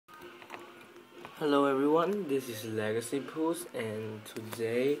Hello everyone, this is Legacy Pools, and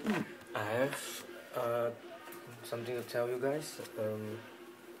today I have something to tell you guys.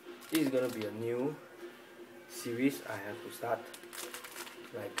 This is gonna be a new series I have to start.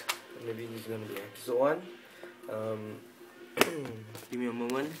 Like maybe this is gonna be episode 1. Give me a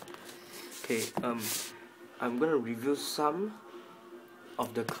moment. Okay, I'm gonna review some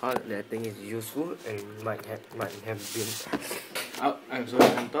of the cards that I think is useful and might have been I'm sorry,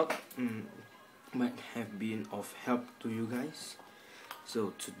 I can't talk. Might have been of help to you guys.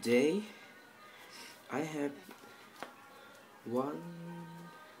 So today I have one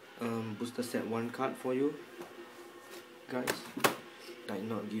booster set 1 card for you guys. Like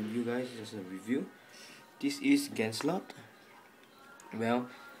not give you guys, just a review. This is Gancelot. Well,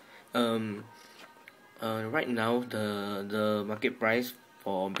 right now the market price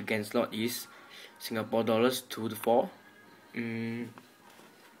for Gancelot is Singapore dollars 2 to 4.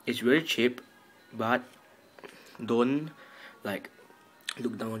 It's really cheap, but don't like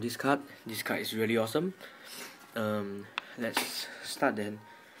look down on this card. This card is really awesome. Let's start then.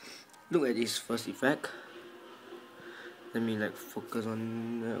 Look at this first effect. Let me like focus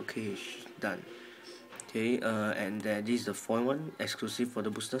on okay, done. Okay, and this is the foil one, exclusive for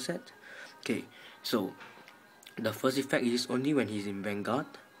the booster set. Okay, so the first effect is only when he's in Vanguard,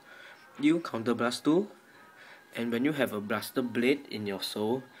 you counter blast 2, and when you have a blaster blade in your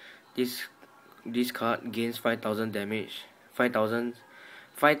soul, this card gains 5,000 damage,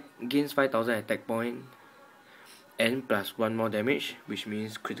 gains 5,000 attack point, and plus 1 more damage, which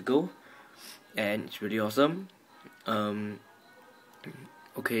means critical, and it's really awesome.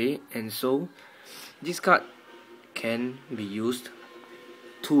 Okay, and so this card can be used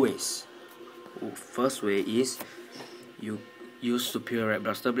 2 ways. First way is you use Superior Red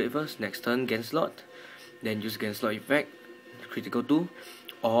Blaster Blade first, next turn Gancelot, then use Gancelot effect, critical 2,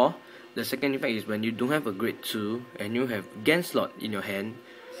 or the second effect is when you don't have a grade 2 and you have Gancelot in your hand.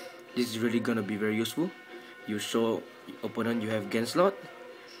 This is really gonna be very useful. You show opponent you have Gancelot,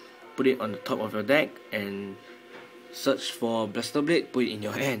 put it on the top of your deck, and search for Blaster Blade, put it in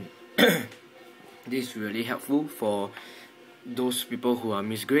your hand. This is really helpful for those people who are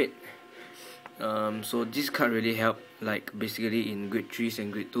misgrade. So this card really help, like basically in grade 3s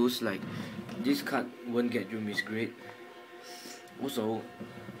and grade 2s. Like this card won't get you misgrade. Also,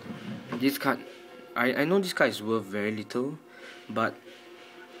 this card, I know this card is worth very little, but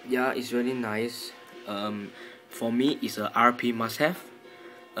yeah, it's really nice. For me, it's a RP must have.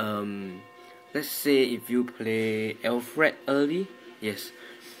 Let's say if you play Alfred early, yes,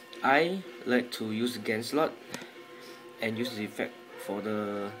 I like to use Gancelot and use the effect for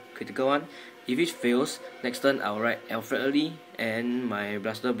the critical one. If it fails, next turn I'll write Alfred early and my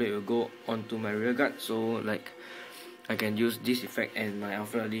Blaster Blade will go onto my rear guard, so like I can use this effect and my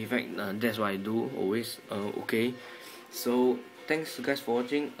Alfred early effect. That's what I do always. Okay, so thanks guys for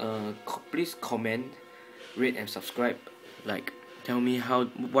watching. Please comment, rate and subscribe. Like tell me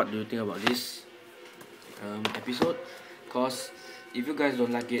what do you think about this episode, cause if you guys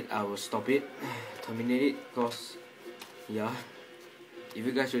don't like it, I will stop it, terminate it, cause yeah, if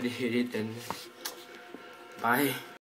you guys really hate it, then bye.